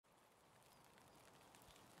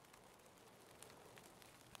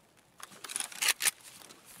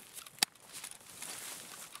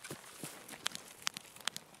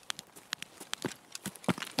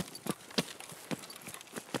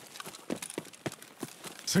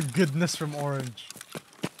Some goodness from orange.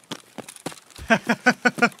 Yeah,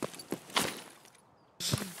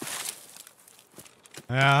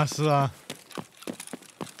 that's a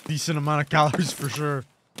decent amount of calories for sure.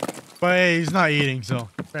 But hey, he's not eating, so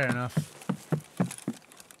fair enough.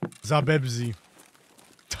 Zabebzi.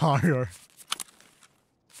 Tarior.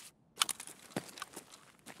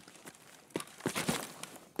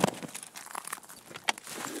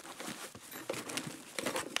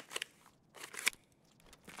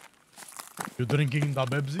 You're drinking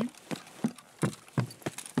Zabebzi?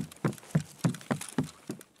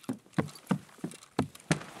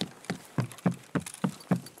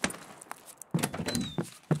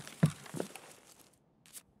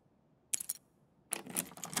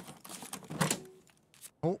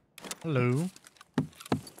 Oh, hello.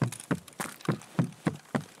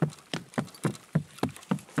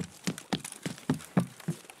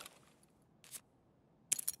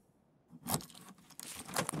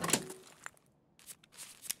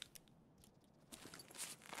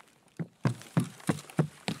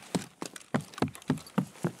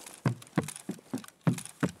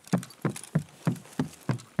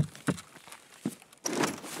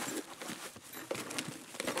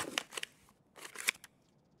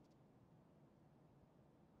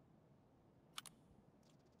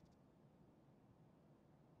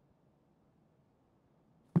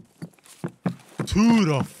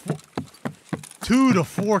 Two to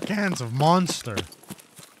four cans of Monster.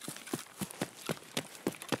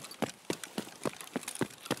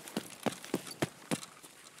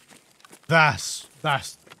 That's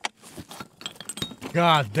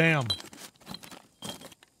God damn.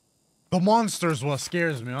 The Monster's what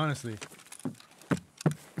scares me, honestly.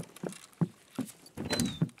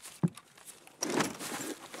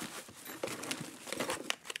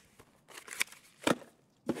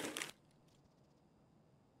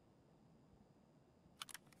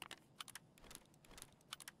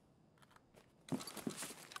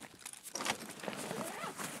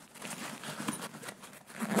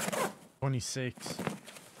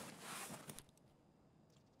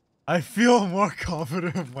 I feel more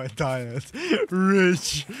confident in my diet.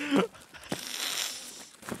 Rich.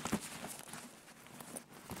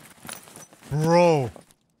 Bro.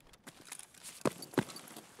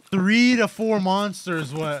 3 to 4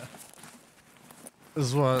 monsters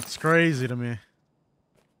is what's crazy to me.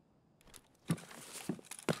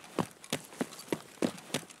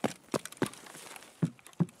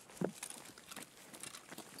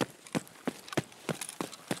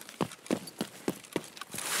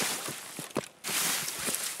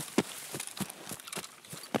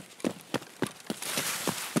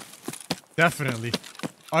 Definitely.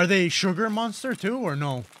 Are they sugar monster too or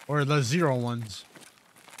no? Or the zero ones?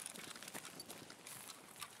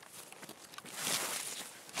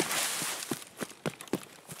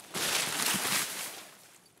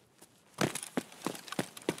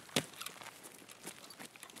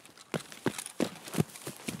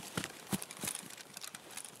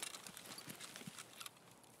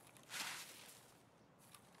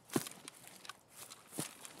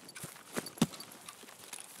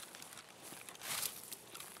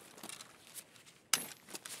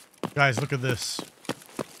 Guys, look at this.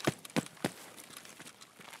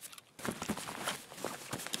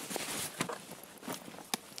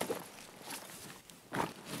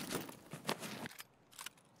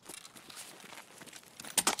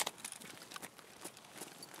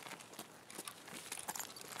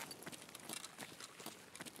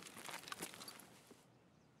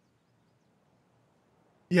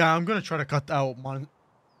 Yeah, I'm gonna try to cut out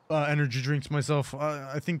energy drinks myself.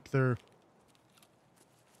 I think they're...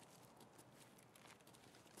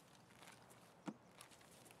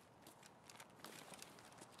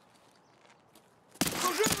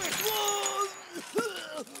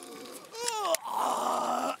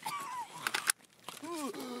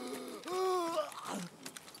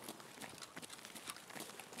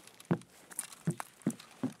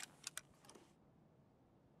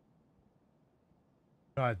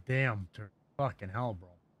 God damn, fucking hell, bro.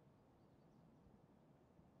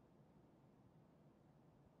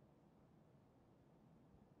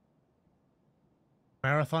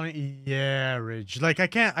 Marathon, yeah, Ridge. Like I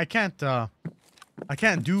can't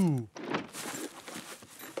do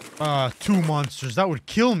 2 monsters. That would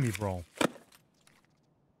kill me, bro.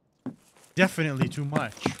 Definitely too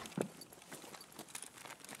much.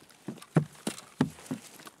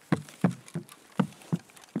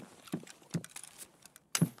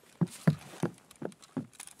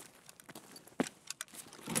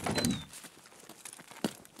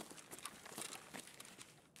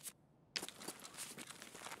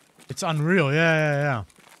 It's unreal. Yeah.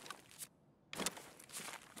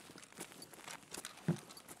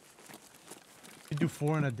 do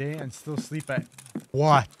 4 in a day and still sleep at...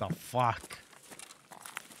 What the fuck?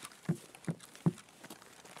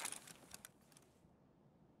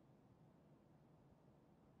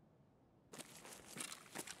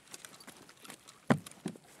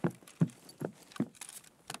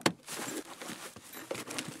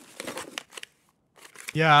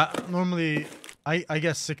 Yeah, normally I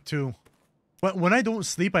get sick too. But when I don't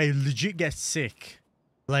sleep, I legit get sick.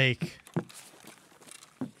 Like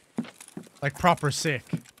proper sick.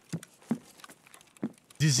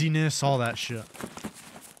 Dizziness, all that shit.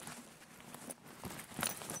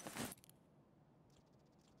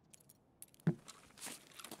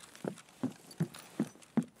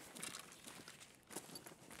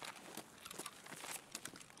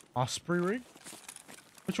 Osprey rig?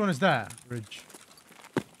 Which one is that? Ridge.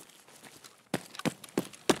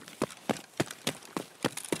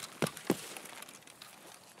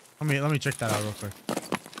 Let me check that out real quick.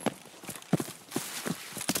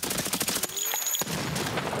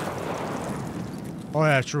 Oh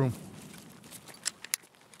yeah, true.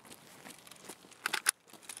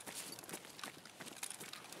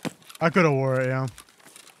 I could have wore it, yeah.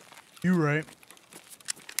 You right.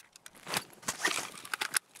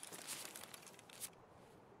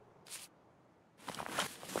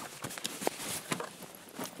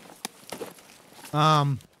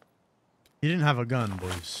 He didn't have a gun,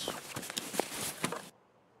 boys.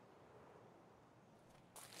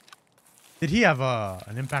 Did he have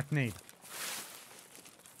an impact nade?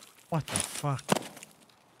 What the fuck?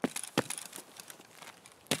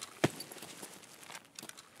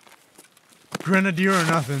 Grenadier or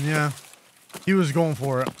nothing, yeah. He was going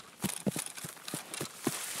for it.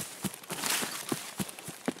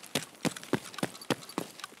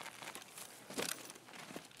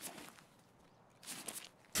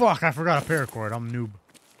 Fuck, I forgot a paracord. I'm a noob.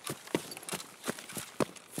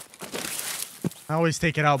 I always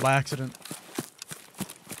take it out by accident.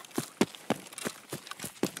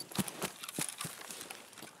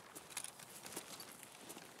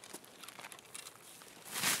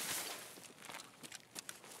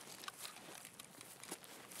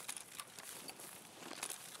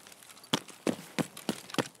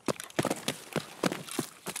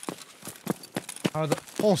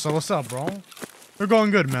 Tulsa, what's up, bro? We're going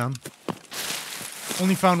good, man.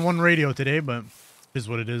 Only found one radio today, but it is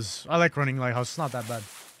what it is. I like running Lighthouse. It's not that bad.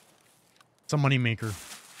 It's a money maker.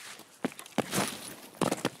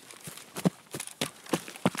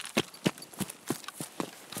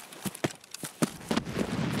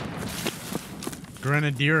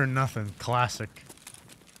 Grenadier or nothing. Classic.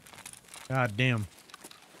 God damn.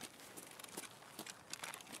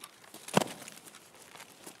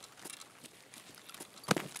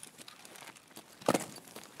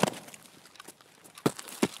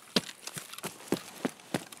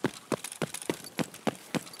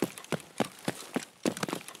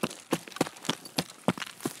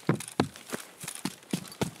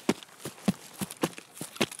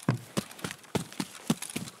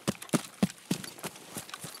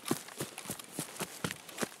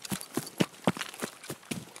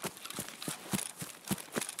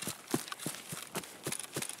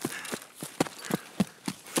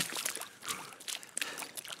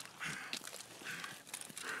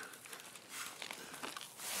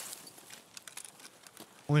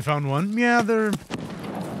 Only found one? Yeah, they're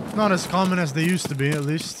not as common as they used to be, at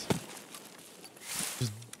least.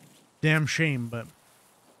 Just damn shame, but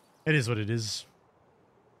it is what it is.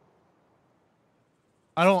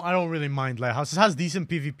 I don't really mind Lighthouse. It has decent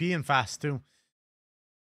PvP and fast too.